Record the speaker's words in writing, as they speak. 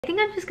I think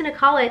I'm just gonna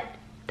call it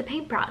the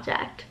paint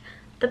project.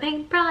 The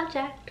paint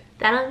project.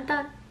 Dun dun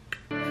dun.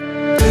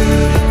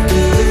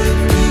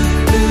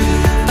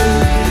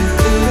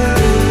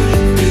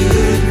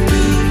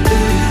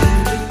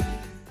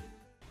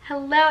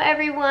 Hello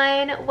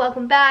everyone,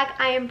 welcome back.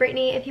 I am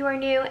Brittany if you are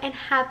new, and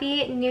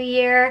happy new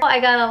year. I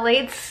got a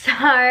late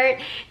start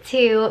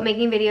to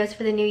making videos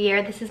for the new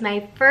year. This is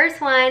my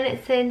first one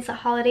since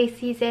holiday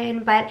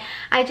season, but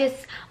I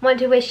just want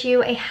to wish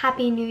you a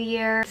happy new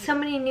year. So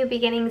many new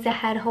beginnings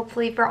ahead,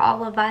 hopefully for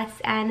all of us,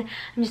 and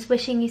I'm just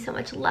wishing you so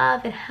much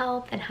love and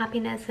health and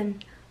happiness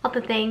and all the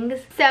things.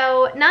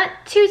 So not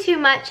too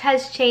much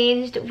has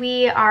changed.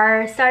 We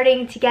are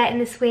starting to get in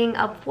the swing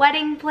of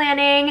wedding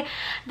planning.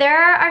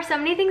 There are so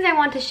many things I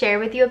want to share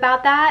with you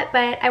about that,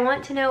 but I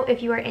want to know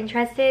if you are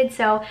interested,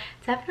 so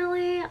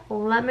definitely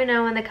let me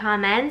know in the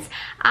comments.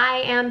 I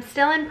am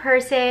still in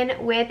person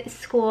with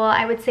school.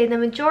 I would say the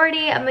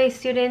majority of my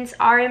students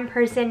are in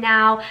person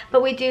now,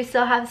 but we do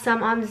still have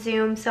some on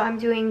Zoom, so I'm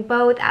doing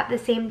both at the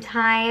same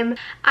time.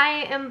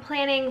 I am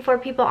planning for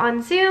people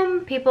on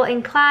Zoom, people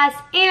in class,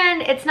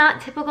 and it's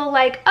not typical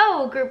like,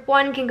 oh, group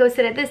 1 can go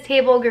sit at this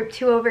table, group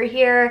 2 over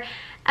here.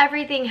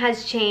 Everything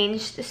has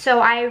changed,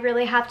 so I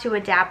really have to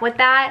adapt with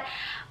that.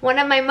 One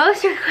of my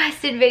most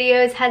requested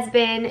videos has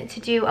been to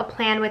do a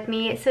plan with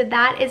me, so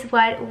that is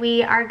what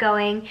we are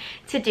going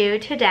to do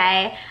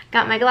today.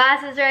 Got my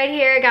glasses right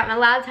here, got my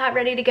laptop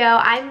ready to go.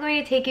 I'm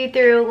going to take you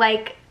through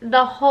like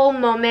the whole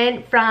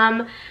moment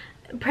from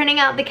printing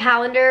out the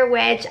calendar,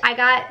 which I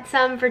got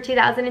some for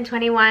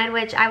 2021,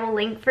 which I will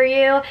link for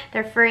you.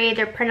 They're free,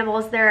 they're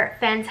printables, they're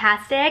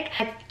fantastic.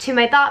 To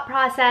my thought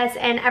process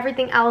and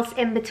everything else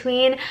in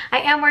between.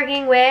 I am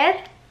working with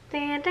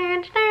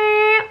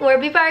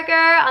Warby Parker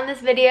on this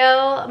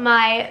video,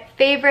 my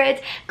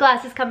favorite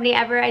glasses company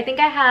ever. I think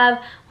I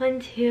have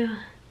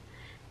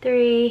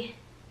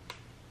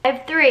I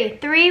have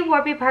three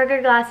Warby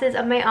Parker glasses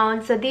of my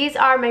own. So these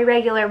are my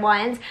regular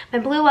ones. My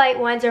blue light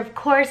ones are of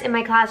course in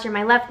my classroom.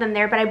 I left them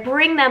there, but I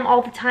bring them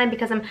all the time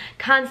because I'm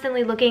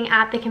constantly looking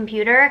at the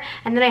computer.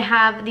 And then I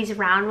have these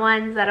round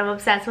ones that I'm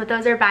obsessed with.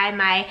 Those are by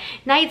my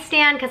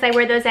nightstand because I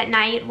wear those at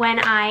night when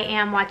I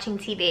am watching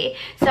TV.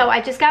 So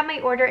I just got my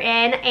order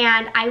in,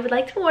 and I would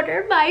like to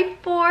order my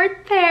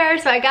 4th pair.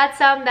 So I got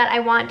some that I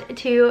want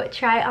to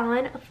try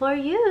on for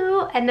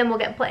you, and then we'll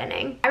get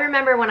planning. I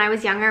remember when I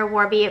was younger,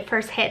 Warby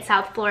first hit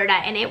South Florida,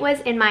 and it was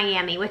in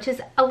Miami, which is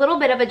a little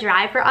bit of a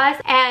drive for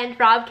us, and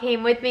Rob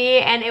came with me,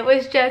 and it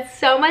was just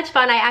so much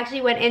fun. I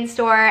actually went in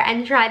store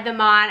and tried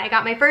them on. I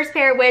got my first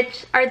pair,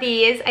 which are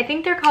these. I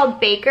think they're called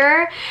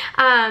Baker.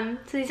 So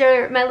these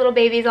are my little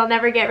babies. I'll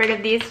never get rid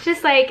of these.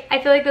 Just like, I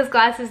feel like those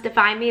glasses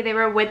define me. They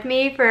were with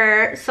me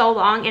for so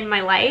long in my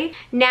life.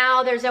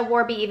 Now there's a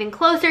Warby even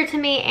closer to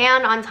me,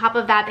 and on top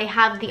of that, they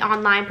have the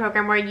online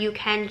program where you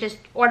can just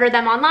order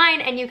them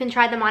online and you can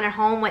try them on at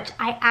home, which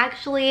I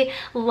actually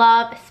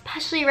love,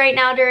 especially right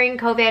now during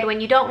COVID when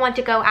you don't want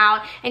to go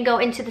out and go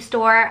into the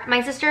store.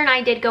 My sister and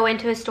I did go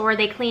into a store.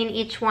 They cleaned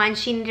each one.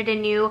 She needed a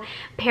new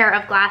pair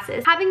of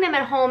glasses. Having them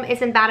at home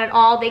isn't bad at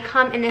all. They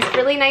come in this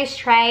really nice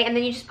tray, and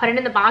then you just put it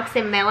in the box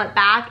and mail it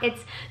back.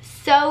 It's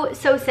so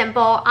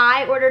simple.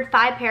 I ordered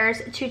 5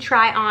 pairs to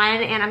try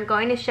on, and I'm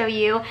going to show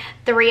you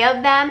 3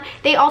 of them.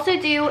 They also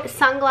do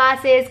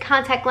sunglasses,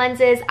 contact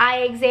lenses,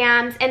 eye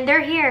exams, and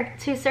they're here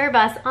to serve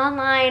us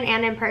online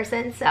and in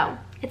person. So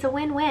it's a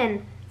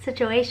win-win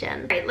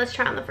situation. All right, let's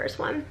try on the first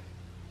one.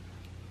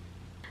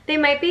 They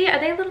might be, are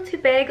they a little too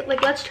big?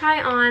 Like, let's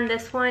try on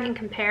this one and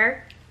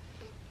compare.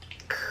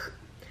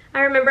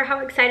 I remember how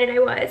excited I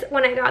was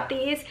when I got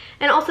these.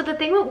 And also the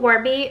thing with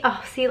Warby,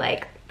 oh, see,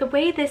 like, the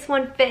way this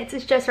one fits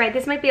is just right.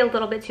 This might be a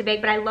little bit too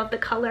big, but I love the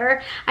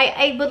color.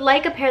 I would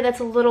like a pair that's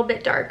a little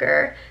bit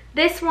darker.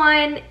 This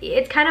one,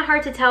 it's kind of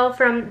hard to tell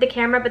from the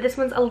camera, but this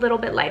one's a little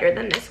bit lighter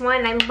than this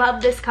one, and I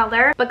love this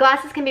color. But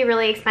glasses can be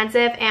really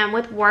expensive, and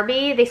with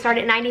Warby, they start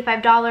at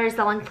 $95.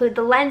 They'll include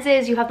the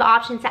lenses. You have the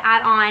option to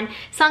add on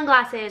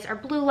sunglasses or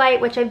blue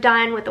light, which I've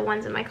done with the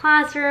ones in my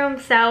classroom,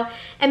 so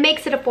it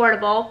makes it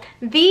affordable.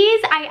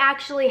 These I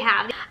actually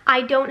have.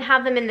 I don't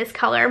have them in this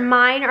color.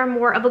 Mine are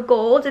more of a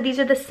gold. These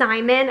are the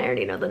Simon. I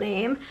already know the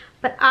name,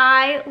 but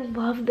I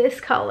love this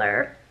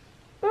color.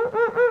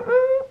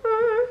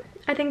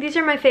 I think these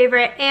are my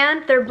favorite,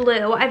 and they're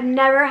blue. I've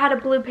never had a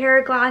blue pair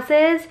of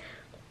glasses.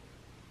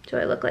 Do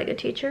I look like a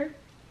teacher?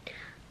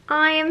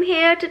 I am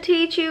here to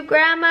teach you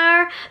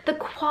grammar. The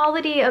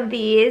quality of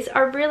these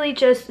are really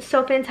just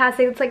so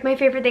fantastic. It's like my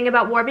favorite thing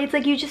about Warby. It's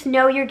like you just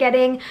know you're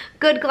getting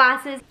good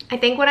glasses. I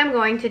think what I'm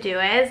going to do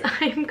is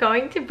I'm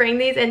going to bring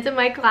these into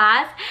my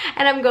class,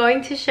 and I'm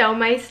going to show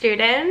my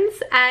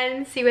students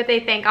and see what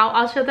they think.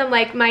 I'll show them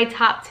like my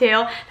top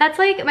 2. That's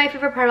like my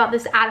favorite part about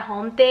this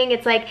at-home thing.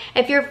 It's like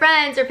if your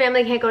friends or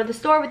family can't go to the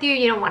store with you,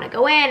 you don't want to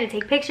go in and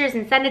take pictures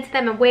and send it to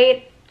them and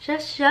wait.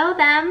 Just show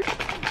them.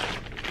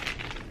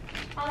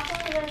 Also,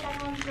 the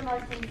second one's the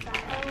most in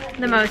style.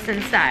 The most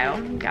in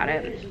style. Got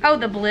it. Oh,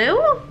 the blue?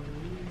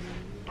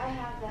 I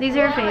have them. These are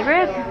your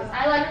favorite?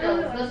 I like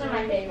those. Those are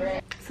my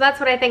favorite. So that's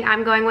what I think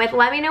I'm going with.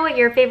 Let me know what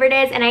your favorite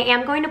is, and I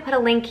am going to put a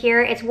link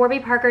here. It's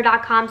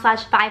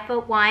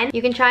warbyparker.com/5'1".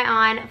 You can try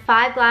on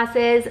 5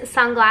 glasses,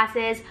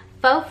 sunglasses,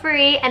 for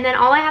free, and then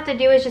all I have to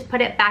do is just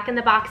put it back in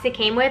the box it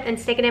came with and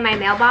stick it in my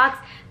mailbox.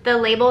 The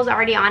label's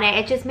already on it.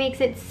 It just makes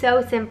it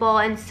so simple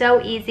and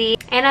so easy.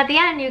 And at the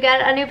end, you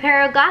get a new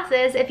pair of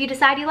glasses if you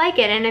decide you like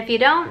it. And if you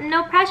don't,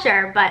 no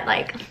pressure, but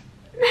like,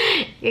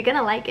 you're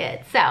gonna like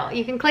it. So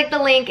you can click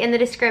the link in the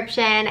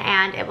description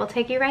and it will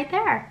take you right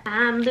there.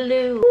 I'm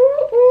blue.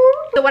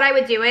 So what I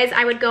would do is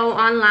I would go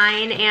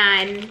online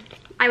and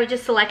I would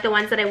just select the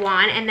ones that I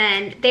want, and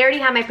then they already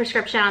have my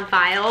prescription on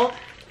file,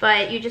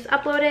 but you just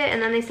upload it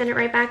and then they send it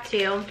right back to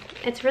you.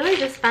 It's really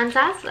just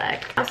fantastic.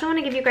 I also want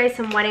to give you guys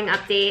some wedding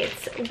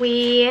updates.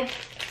 We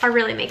are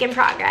really making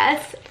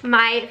progress.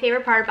 My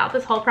favorite part about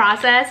this whole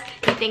process,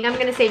 you think I'm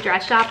gonna say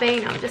dress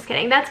shopping? No, I'm just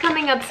kidding. That's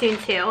coming up soon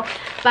too.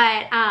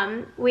 But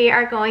we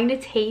are going to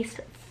taste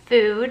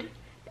food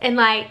in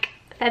like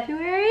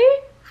February.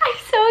 I'm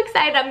so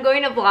excited. I'm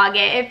going to vlog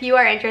it if you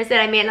are interested.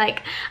 I mean,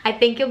 like, I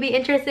think you'll be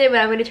interested, but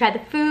I'm going to try the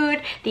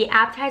food, the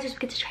appetizers. We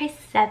get to try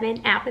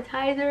 7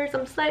 appetizers.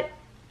 I'm just like,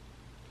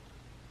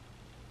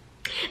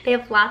 they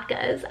have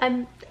latkes.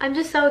 I'm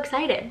just so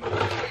excited. All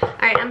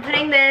right, I'm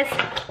putting this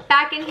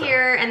back in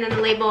here, and then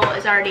the label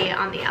is already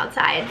on the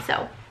outside,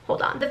 so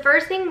hold on. The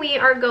first thing we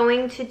are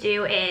going to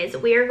do is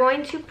we are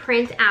going to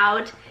print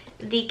out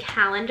the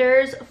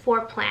calendars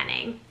for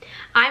planning.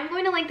 I'm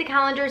going to link the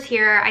calendars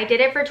here. I did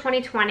it for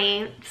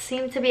 2020. It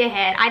seemed to be a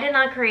hit. I did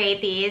not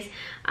create these.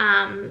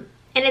 And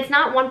it's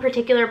not one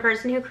particular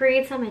person who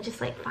creates them. I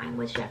just like find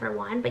whichever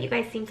one, but you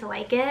guys seem to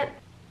like it.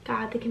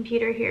 God, the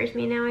computer hears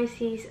me. Now I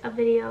see a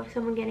video of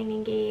someone getting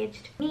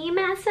engaged. Me,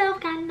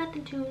 myself, got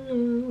nothing to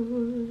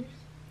lose.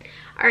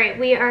 All right,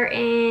 we are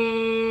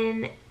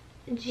in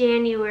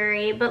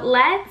January, but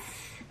let's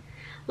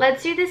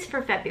do this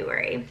for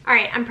February. All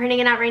right, I'm printing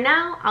it out right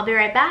now. I'll be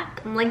right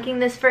back. I'm linking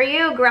this for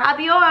you. Grab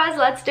yours.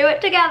 Let's do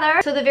it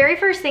together. So the very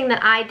first thing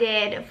that I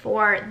did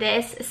for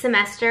this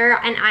semester,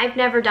 and I've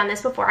never done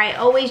this before, I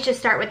always just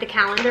start with the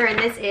calendar, and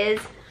this is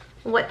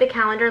what the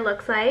calendar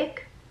looks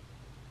like.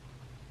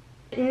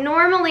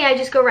 Normally I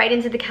just go right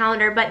into the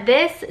calendar, but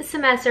this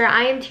semester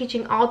I am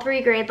teaching all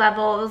 3 grade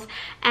levels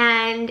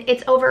and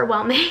it's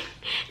overwhelming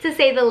to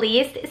say the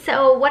least.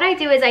 So what I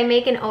do is I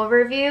make an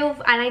overview,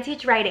 and I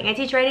teach writing. I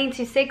teach writing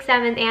to 6th,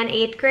 7th, and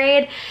 8th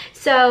grade.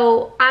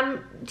 So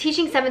I'm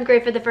teaching 7th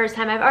grade for the first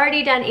time. I've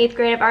already done 8th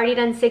grade, I've already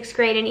done 6th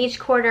grade, and each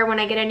quarter when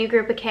I get a new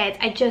group of kids,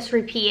 I just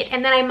repeat,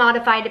 and then I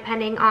modify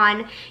depending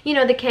on, you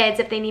know, the kids,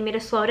 if they need me to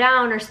slow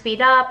down or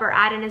speed up or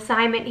add an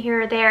assignment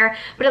here or there,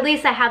 but at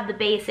least I have the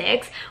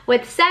basics.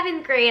 With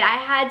 7th grade, I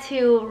had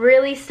to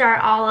really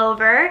start all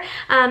over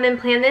and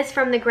plan this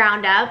from the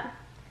ground up.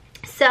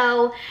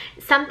 So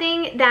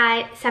something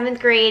that 7th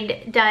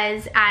grade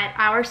does at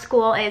our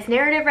school is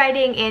narrative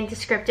writing and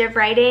descriptive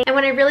writing. And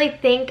when I really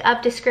think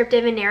of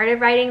descriptive and narrative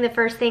writing, the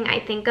first thing I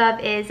think of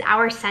is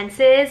our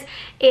senses.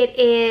 It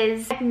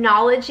is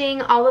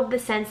acknowledging all of the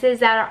senses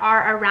that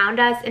are around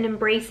us and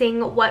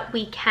embracing what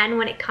we can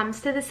when it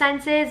comes to the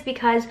senses,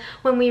 because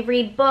when we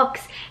read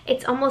books,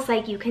 it's almost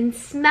like you can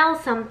smell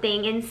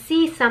something and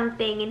see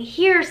something and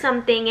hear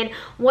something, and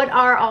what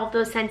are all of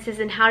those senses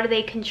and how do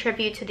they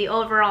contribute to the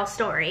overall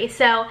story.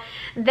 So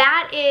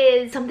that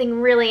is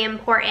something really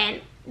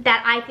important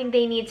that I think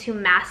they need to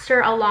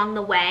master along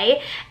the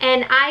way.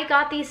 And I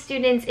got these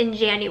students in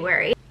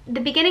January.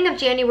 The beginning of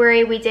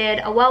January, we did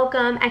a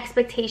welcome,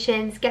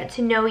 expectations, get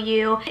to know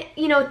you.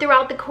 You know,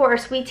 throughout the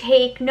course, we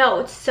take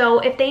notes. So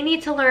if they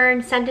need to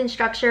learn sentence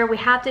structure, we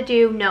have to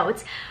do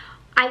notes.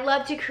 I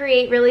love to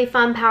create really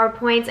fun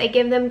PowerPoints. I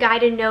give them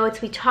guided notes.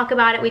 We talk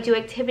about it. We do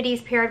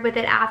activities paired with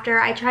it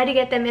after. I try to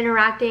get them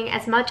interacting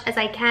as much as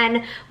I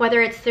can,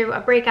 whether it's through a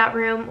breakout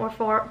room or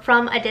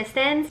from a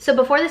distance. So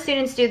before the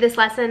students do this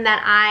lesson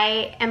that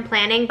I am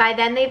planning, by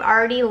then they've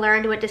already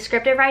learned what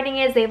descriptive writing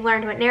is. They've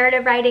learned what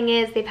narrative writing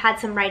is. They've had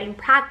some writing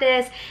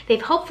practice.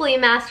 They've hopefully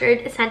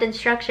mastered sentence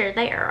structure.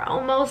 They are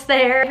almost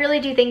there. I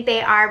really do think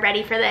they are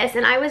ready for this.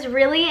 And I was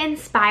really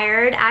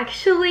inspired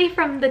actually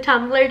from the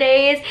Tumblr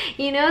days.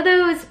 You know,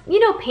 those, you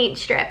know, paint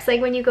strips,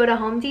 like when you go to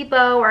Home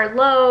Depot or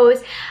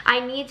Lowe's. I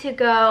need to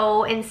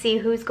go and see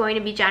who's going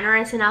to be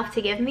generous enough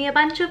to give me a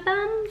bunch of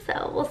them,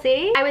 so we'll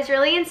see. I was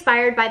really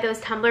inspired by those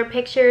Tumblr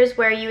pictures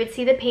where you would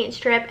see the paint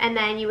strip and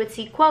then you would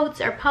see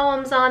quotes or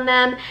poems on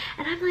them,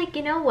 and I'm like,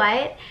 you know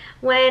what?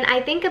 When I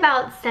think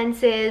about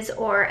senses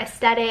or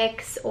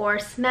aesthetics or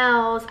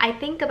smells, I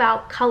think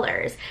about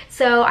colors.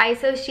 So I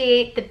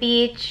associate the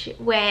beach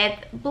with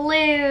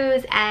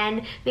blues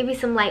and maybe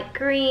some light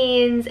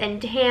greens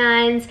and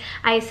tans.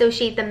 I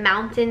associate the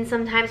mountains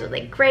sometimes with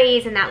like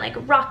grays and that like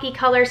rocky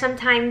color.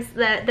 Sometimes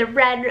the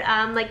red,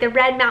 like the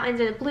red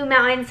mountains or the blue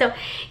mountains. So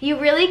you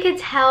really could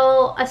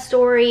tell a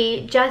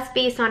story just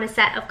based on a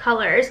set of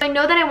colors. I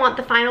know that I want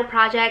the final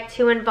project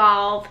to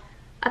involve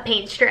a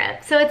paint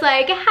strip. So it's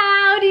like,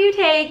 how do you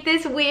take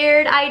this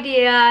weird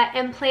idea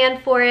and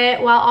plan for it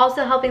while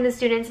also helping the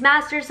students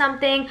master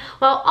something,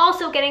 while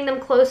also getting them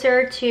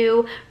closer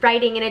to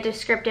writing in a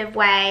descriptive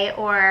way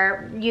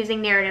or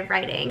using narrative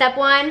writing? Step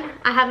one,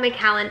 I have my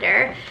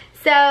calendar.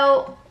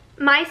 So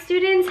my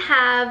students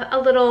have a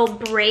little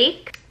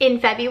break in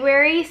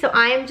February, so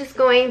I am just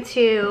going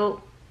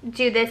to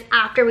do this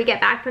after we get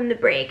back from the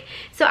break.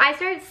 So I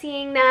started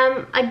seeing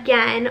them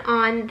again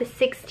on the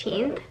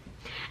 16th.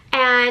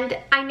 And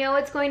I know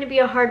it's going to be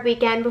a hard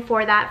weekend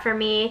before that for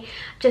me,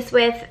 just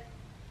with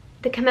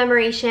the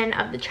commemoration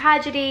of the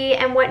tragedy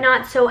and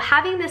whatnot. So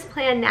having this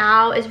plan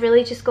now is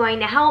really just going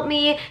to help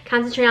me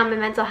concentrate on my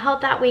mental health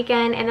that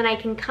weekend, and then I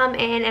can come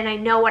in and I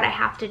know what I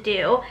have to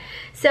do.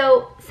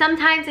 So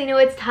sometimes I know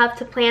it's tough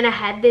to plan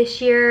ahead this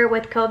year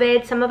with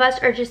COVID. Some of us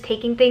are just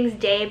taking things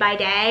day by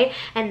day,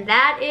 and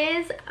that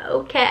is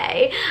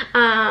okay.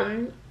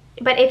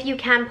 But if you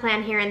can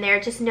plan here and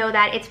there, just know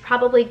that it's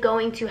probably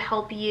going to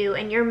help you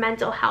and your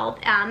mental health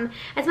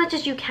as much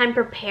as you can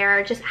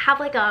prepare. Just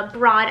have like a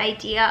broad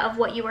idea of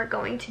what you are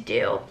going to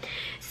do.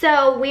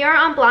 So we are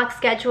on block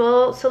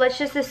schedule. So let's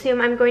just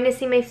assume I'm going to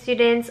see my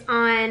students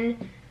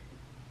on,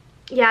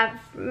 yeah,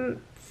 the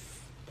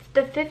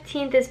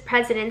 15th is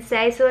President's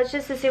Day. So let's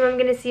just assume I'm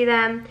going to see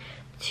them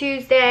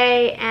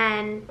Tuesday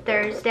and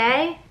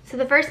Thursday. So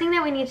the first thing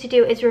that we need to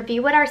do is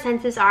review what our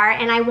senses are,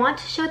 and I want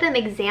to show them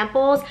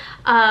examples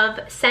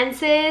of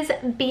senses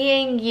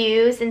being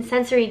used and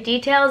sensory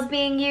details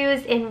being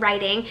used in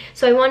writing.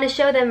 So I want to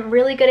show them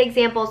really good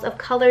examples of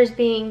colors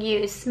being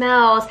used,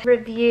 smells.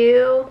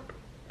 Review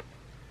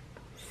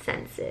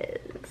senses.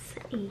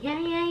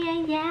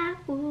 Yeah.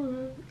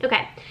 Ooh.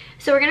 Okay,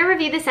 so we're gonna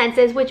review the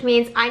senses, which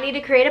means I need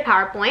to create a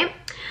PowerPoint.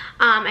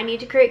 I need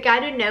to create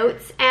guided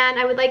notes, and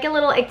I would like a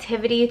little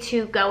activity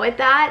to go with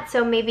that.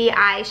 So maybe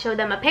I show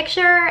them a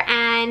picture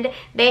and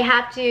they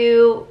have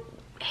to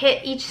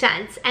hit each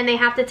sense, and they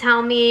have to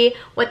tell me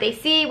what they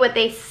see, what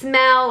they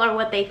smell, or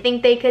what they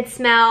think they could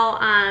smell.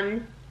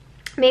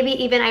 Maybe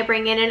even I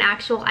bring in an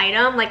actual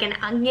item like an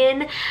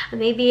onion.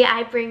 Maybe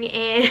I bring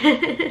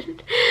in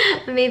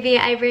maybe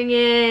I bring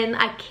in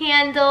a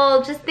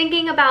candle. Just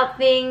thinking about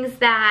things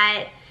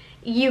that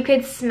you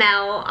could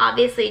smell,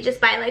 obviously, just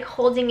by like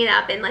holding it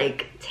up and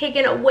like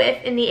taking a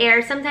whiff in the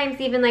air.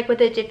 Sometimes even like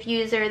with a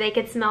diffuser, they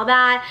could smell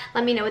that.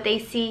 Let me know what they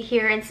see,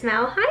 hear, and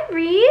smell. Hi,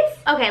 Reese.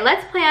 Okay,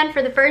 let's plan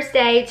for the first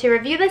day to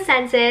review the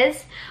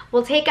senses.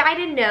 We'll take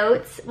guided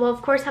notes. We'll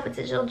of course have a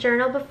digital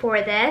journal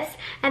before this.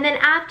 And then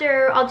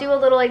after, I'll do a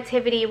little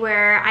activity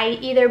where I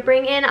either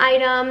bring in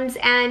items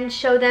and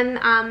show them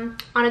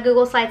on a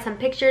Google slide some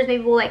pictures.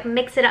 Maybe we'll like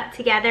mix it up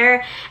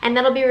together, and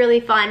that'll be really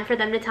fun for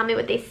them to tell me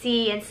what they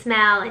see and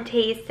smell and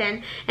taste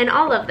and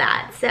all of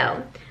that.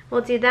 So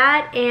we'll do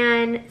that.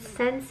 And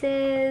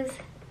senses,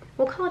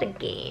 we'll call it a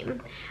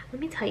game.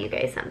 Let me tell you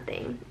guys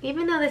something.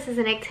 Even though this is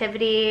an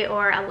activity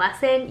or a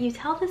lesson, you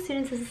tell the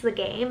students this is a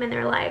game and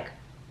they're like,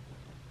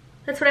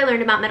 that's what I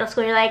learned about middle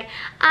school. You're like,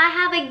 I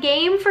have a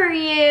game for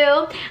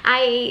you.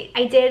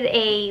 I did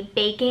a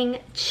baking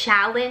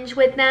challenge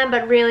with them,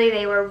 but really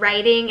they were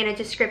writing in a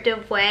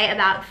descriptive way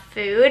about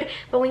food.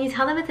 But when you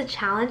tell them it's a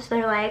challenge,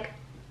 they're like,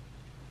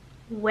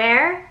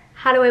 where?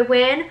 How do I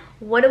win?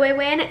 What do I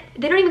win?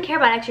 They don't even care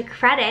about extra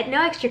credit.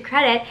 No extra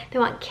credit. They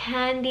want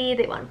candy.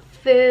 They want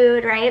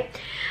food, right?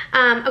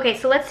 Okay,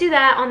 so let's do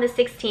that on the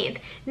 16th.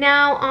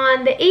 Now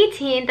on the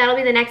 18th, that'll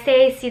be the next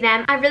day I see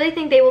them. I really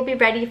think they will be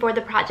ready for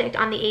the project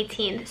on the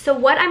 18th. So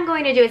what I'm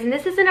going to do is, and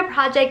this isn't a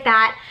project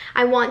that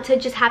I want to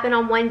just happen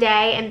on one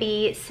day and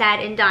be said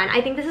and done.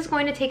 I think this is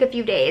going to take a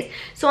few days.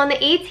 So on the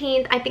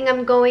 18th, I think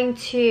I'm going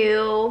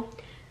to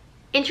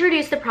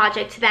introduce the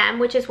project to them,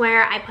 which is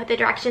where I put the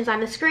directions on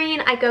the screen.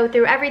 I go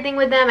through everything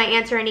with them. I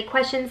answer any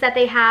questions that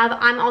they have.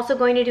 I'm also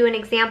going to do an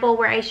example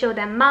where I show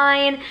them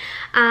mine.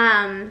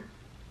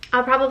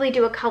 I'll probably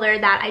do a color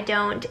that I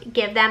don't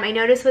give them. I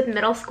notice with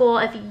middle school,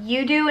 if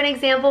you do an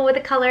example with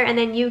a color and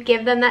then you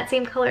give them that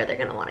same color, they're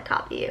gonna wanna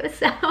copy you.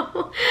 So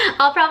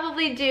I'll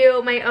probably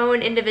do my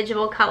own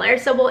individual color.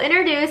 So we'll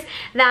introduce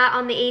that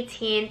on the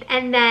 18th,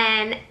 and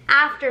then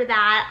after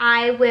that,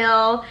 I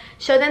will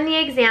show them the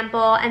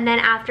example, and then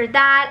after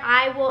that,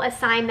 I will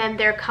assign them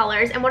their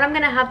colors. And what I'm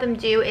gonna have them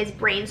do is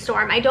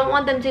brainstorm. I don't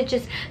want them to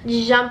just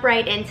jump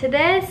right into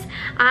this.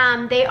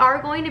 They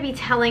are going to be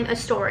telling a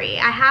story.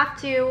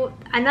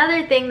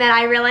 Another thing that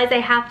I realize I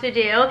have to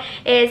do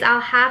is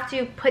I'll have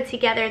to put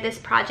together this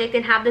project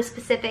and have the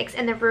specifics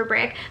and the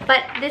rubric,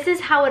 but this is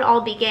how it all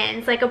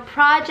begins. Like a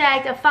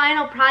project, a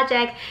final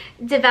project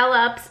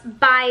develops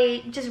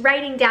by just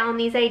writing down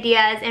these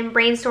ideas and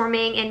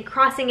brainstorming and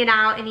crossing it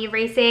out and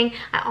erasing.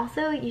 I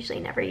also usually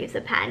never use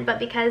a pen, but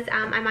because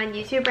I'm on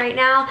YouTube right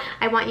now,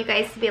 I want you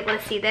guys to be able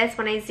to see this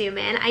when I zoom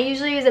in. I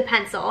usually use a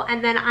pencil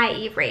and then I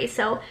erase.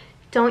 So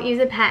don't use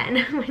a pen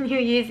when you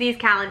use these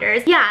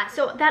calendars. Yeah,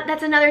 so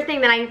that's another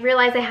thing that I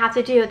realize I have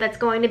to do that's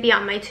going to be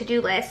on my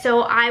to-do list.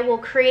 So I will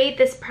create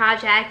this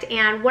project,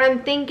 and what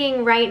I'm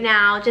thinking right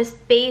now,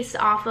 just based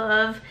off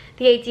of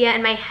the idea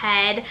in my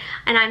head,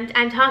 and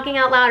I'm talking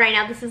out loud right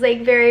now, this is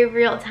like very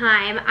real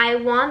time. I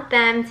want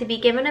them to be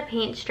given a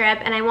paint strip,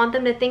 and I want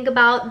them to think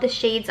about the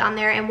shades on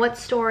there and what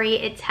story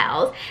it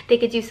tells. They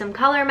could do some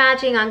color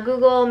matching on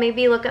Google,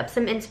 maybe look up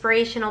some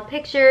inspirational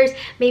pictures,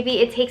 maybe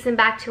it takes them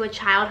back to a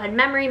childhood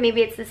memory,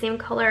 maybe it's the same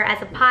color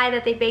as a pie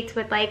that they baked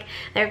with like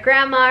their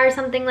grandma or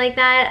something like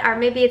that, or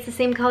maybe it's the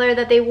same color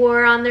that they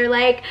wore on their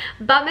like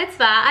bat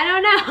mitzvah. I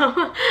don't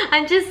know.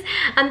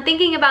 I'm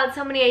thinking about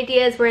so many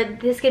ideas where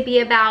this could be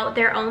about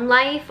their own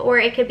life, or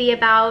it could be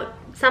about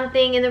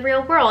something in the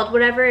real world,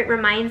 whatever it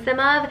reminds them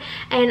of.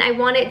 And I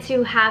want it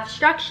to have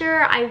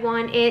structure. I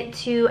want it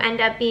to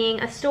end up being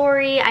a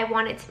story. I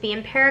want it to be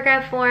in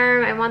paragraph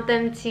form. I want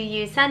them to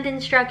use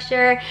sentence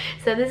structure.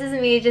 So this is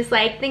me just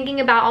like thinking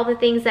about all the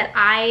things that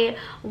I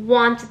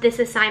want this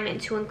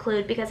assignment to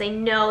include, because I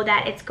know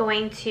that it's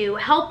going to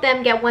help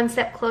them get one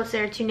step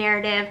closer to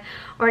narrative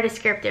or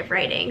descriptive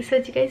writing.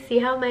 So do you guys see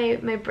how my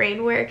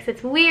brain works?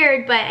 It's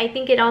weird, but I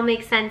think it all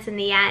makes sense in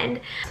the end.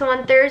 So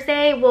on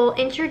Thursday, we'll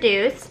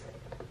introduce,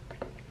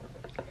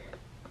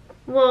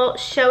 we'll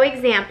show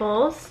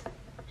examples,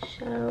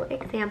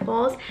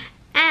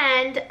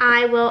 and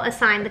I will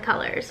assign the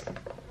colors.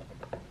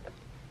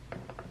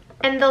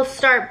 And they'll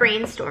start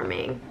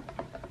brainstorming.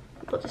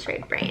 We'll just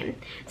write brain.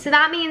 So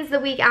that means the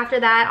week after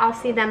that, I'll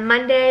see them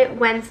Monday,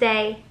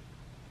 Wednesday,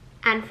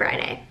 and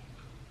Friday.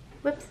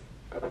 Whoops.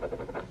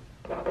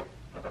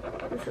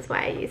 This is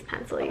why I use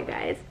pencil, you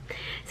guys.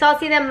 So I'll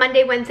see them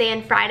Monday, Wednesday,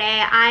 and Friday.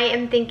 I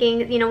am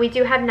thinking, you know, we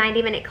do have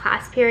 90-minute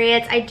class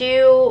periods. I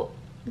do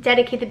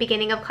dedicate the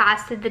beginning of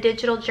class to the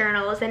digital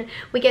journals, and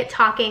we get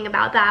talking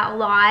about that a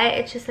lot.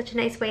 It's just such a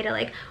nice way to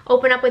like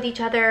open up with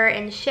each other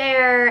and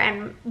share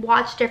and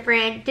watch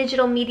different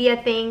digital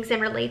media things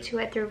and relate to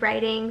it through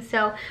writing.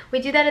 So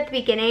we do that at the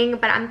beginning,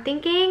 but I'm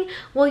thinking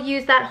we'll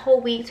use that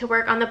whole week to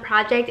work on the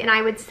project, and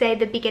I would say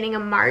the beginning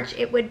of March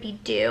it would be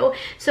due.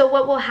 So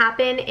what will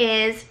happen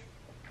is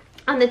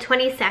on the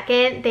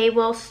 22nd they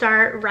will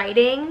start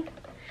writing.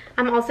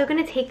 I'm also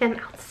going to take them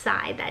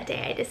outside that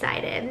day, I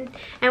decided.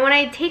 And when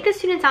I take the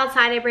students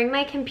outside, I bring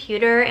my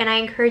computer, and I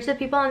encourage the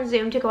people on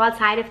Zoom to go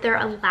outside if they're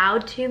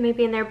allowed to,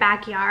 maybe in their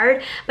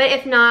backyard. But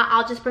if not,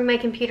 I'll just bring my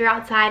computer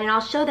outside and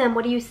I'll show them,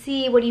 what do you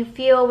see? What do you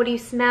feel? What do you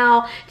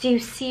smell? Do you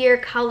see your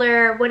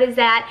color? What does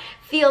that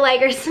feel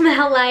like or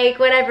smell like?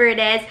 Whatever it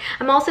is.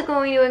 I'm also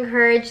going to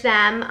encourage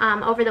them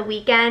over the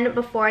weekend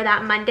before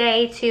that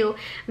Monday to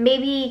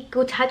maybe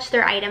go touch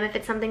their item if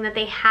it's something that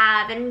they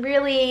have, and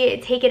really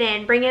take it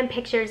in, bring in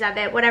pictures of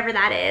it, whatever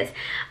that is.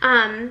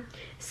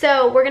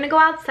 So we're gonna go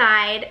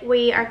outside,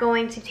 we are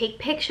going to take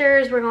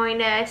pictures, we're going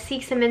to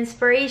seek some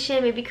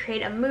inspiration, maybe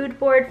create a mood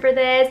board for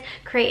this,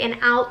 create an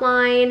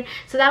outline.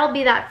 So that'll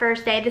be that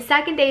first day. The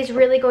second day is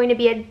really going to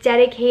be a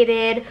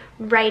dedicated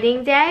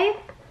writing day,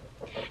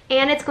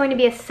 and it's going to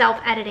be a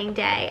self-editing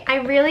day. I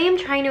really am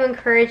trying to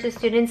encourage the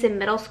students in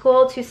middle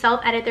school to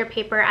self-edit their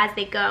paper as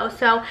they go.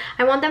 So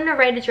I want them to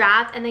write a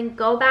draft and then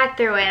go back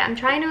through it. I'm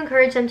trying to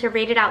encourage them to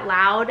read it out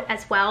loud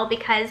as well,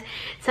 because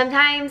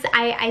sometimes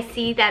I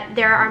see that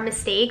there are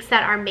mistakes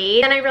that are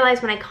made, and I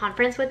realize when I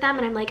conference with them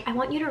and I'm like, I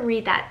want you to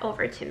read that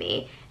over to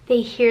me,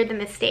 they hear the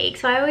mistake.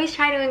 So I always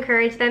try to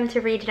encourage them to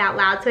read it out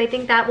loud. So I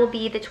think that will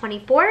be the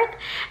 24th.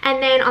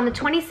 And then on the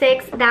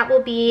 26th, that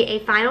will be a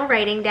final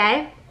writing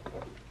day,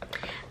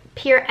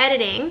 peer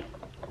editing,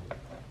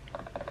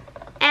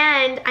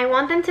 and I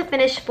want them to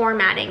finish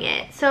formatting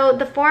it. So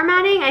the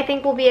formatting, I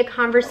think, will be a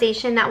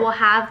conversation that we'll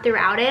have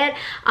throughout it.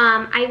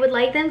 I would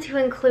like them to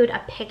include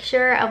a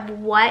picture of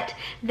what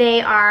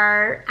they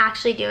are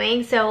actually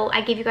doing. So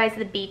I gave you guys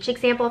the beach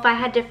example. If I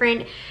had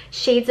different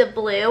shades of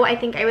blue, I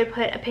think I would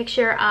put a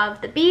picture of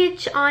the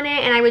beach on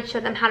it, and I would show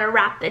them how to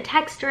wrap the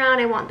text around.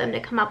 I want them to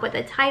come up with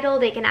a title.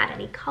 They can add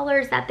any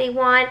colors that they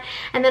want.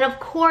 And then of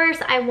course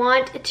I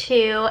want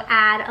to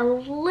add a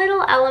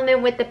little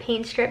element with the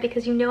paint strip,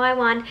 because you know I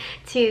want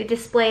to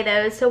display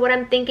those. So what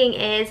I'm thinking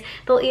is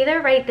they'll either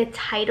write the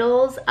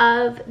titles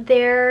of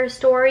their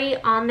story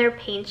on their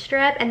paint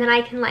strip, and then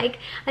I can like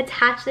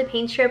attach the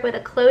paint strip with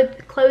a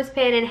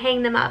clothespin and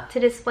hang them up to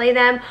display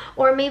them,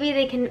 or maybe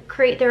they can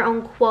create their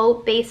own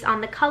quote based on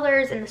the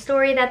colors and the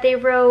story that they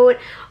wrote,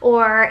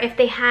 or if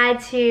they had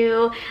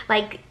to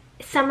like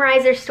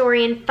summarize their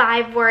story in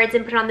 5 words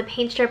and put it on the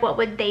paint strip, what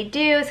would they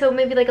do? So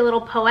maybe like a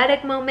little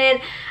poetic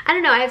moment. I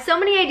don't know, I have so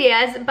many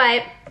ideas,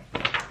 but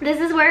this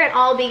is where it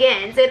all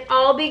begins. It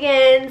all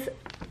begins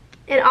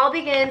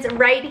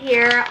right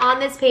here on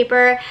this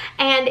paper,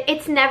 and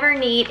it's never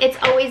neat. It's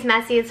always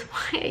messy. It's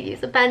why I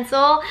use a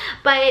pencil,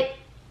 but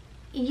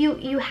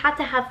you have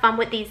to have fun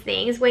with these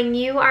things. When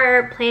you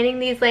are planning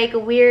these like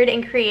weird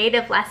and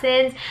creative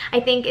lessons,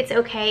 I think it's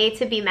okay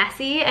to be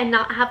messy and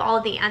not have all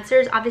of the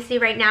answers. Obviously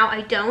right now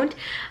I don't.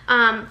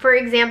 For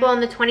example,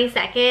 on the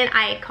 22nd,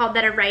 I called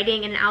that a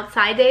writing and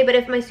outside day, but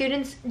if my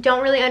students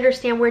don't really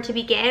understand where to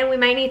begin, we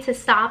might need to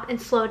stop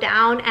and slow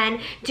down and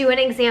do an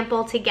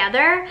example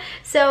together.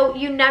 So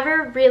you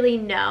never really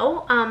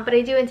know, but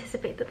I do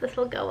anticipate that this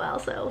will go well,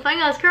 so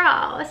fingers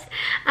crossed.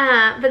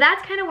 But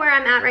that's kind of where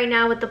I'm at right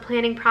now with the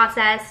planning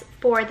process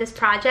for this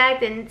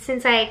project, and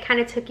since I kind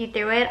of took you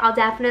through it, I'll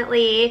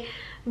definitely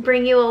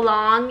bring you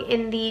along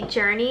in the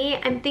journey.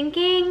 I'm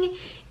thinking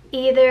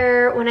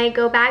either when I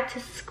go back to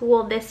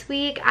school this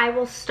week, I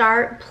will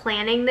start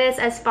planning this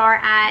as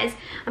far as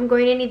I'm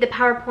going to need the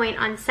PowerPoint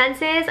on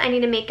senses, I need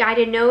to make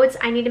guided notes,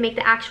 I need to make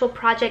the actual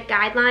project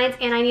guidelines,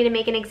 and I need to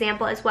make an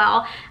example as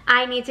well.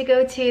 I need to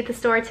go to the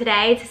store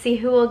today to see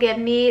who will give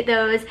me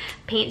those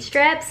paint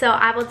strips, so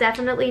I will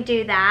definitely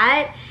do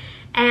that.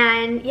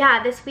 And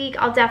yeah, this week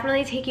I'll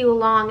definitely take you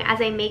along as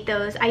I make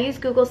those. I use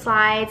Google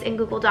Slides and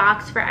Google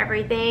Docs for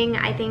everything.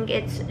 I think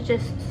it's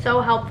just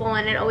so helpful,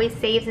 and it always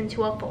saves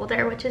into a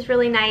folder, which is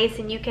really nice,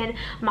 and you can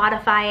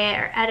modify it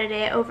or edit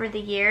it over the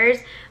years.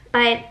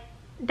 But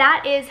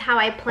that is how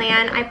I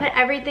plan. I put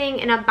everything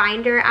in a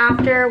binder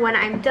after. When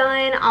I'm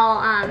done,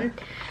 I'll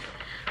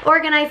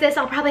organize this.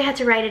 I'll probably have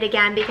to write it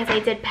again because I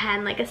did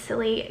pen like a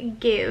silly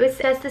goose.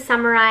 Just to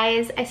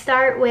summarize, I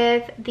start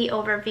with the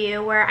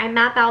overview where I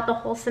map out the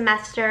whole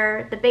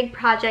semester, the big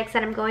projects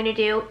that I'm going to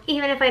do,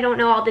 even if I don't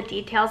know all the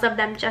details of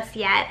them just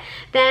yet.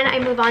 Then I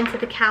move on to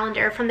the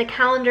calendar. From the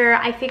calendar,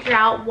 I figure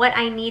out what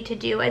I need to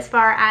do as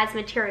far as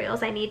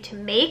materials I need to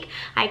make.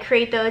 I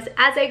create those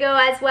as I go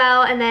as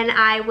well, and then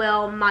I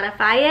will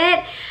modify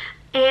it.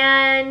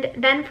 And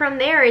then from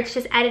there, it's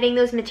just editing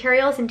those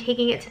materials and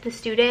taking it to the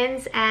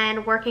students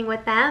and working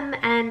with them,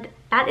 and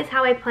that is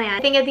how I plan. I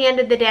think at the end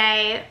of the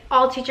day,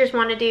 all teachers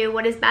want to do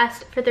what is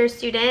best for their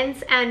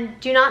students, and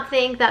do not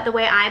think that the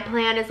way I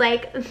plan is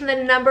like the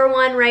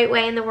 #1 right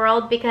way in the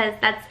world, because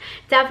that's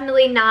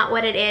definitely not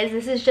what it is.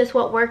 This is just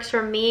what works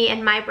for me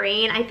and my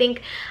brain. I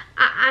think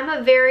I'm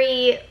a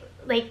very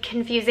like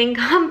confusing,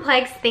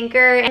 complex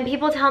thinker, and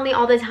people tell me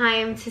all the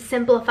time to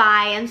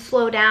simplify and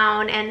slow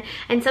down, and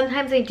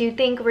sometimes I do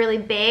think really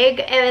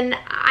big, and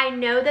I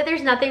know that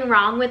there's nothing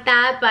wrong with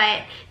that,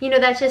 but you know,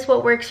 that's just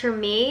what works for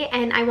me,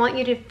 and I want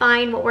you to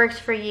find what works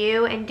for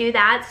you and do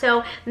that.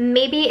 So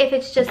maybe if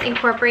it's just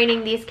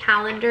incorporating these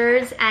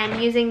calendars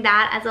and using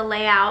that as a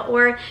layout,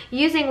 or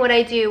using what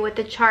I do with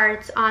the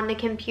charts on the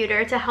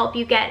computer to help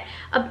you get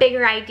a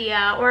bigger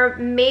idea, or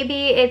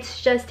maybe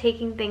it's just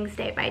taking things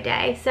day by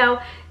day.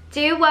 So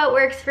do what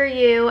works for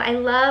you. I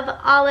love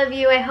all of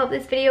you. I hope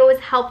this video was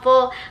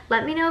helpful.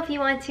 Let me know if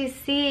you want to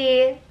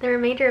see the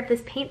remainder of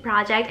this paint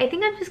project. I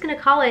think I'm just gonna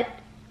call it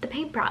the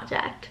paint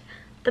project.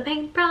 The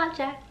paint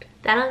project.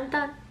 Dun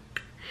dun.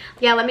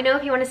 Yeah, let me know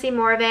if you want to see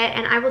more of it,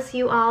 and I will see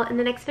you all in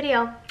the next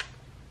video.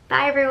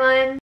 Bye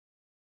everyone.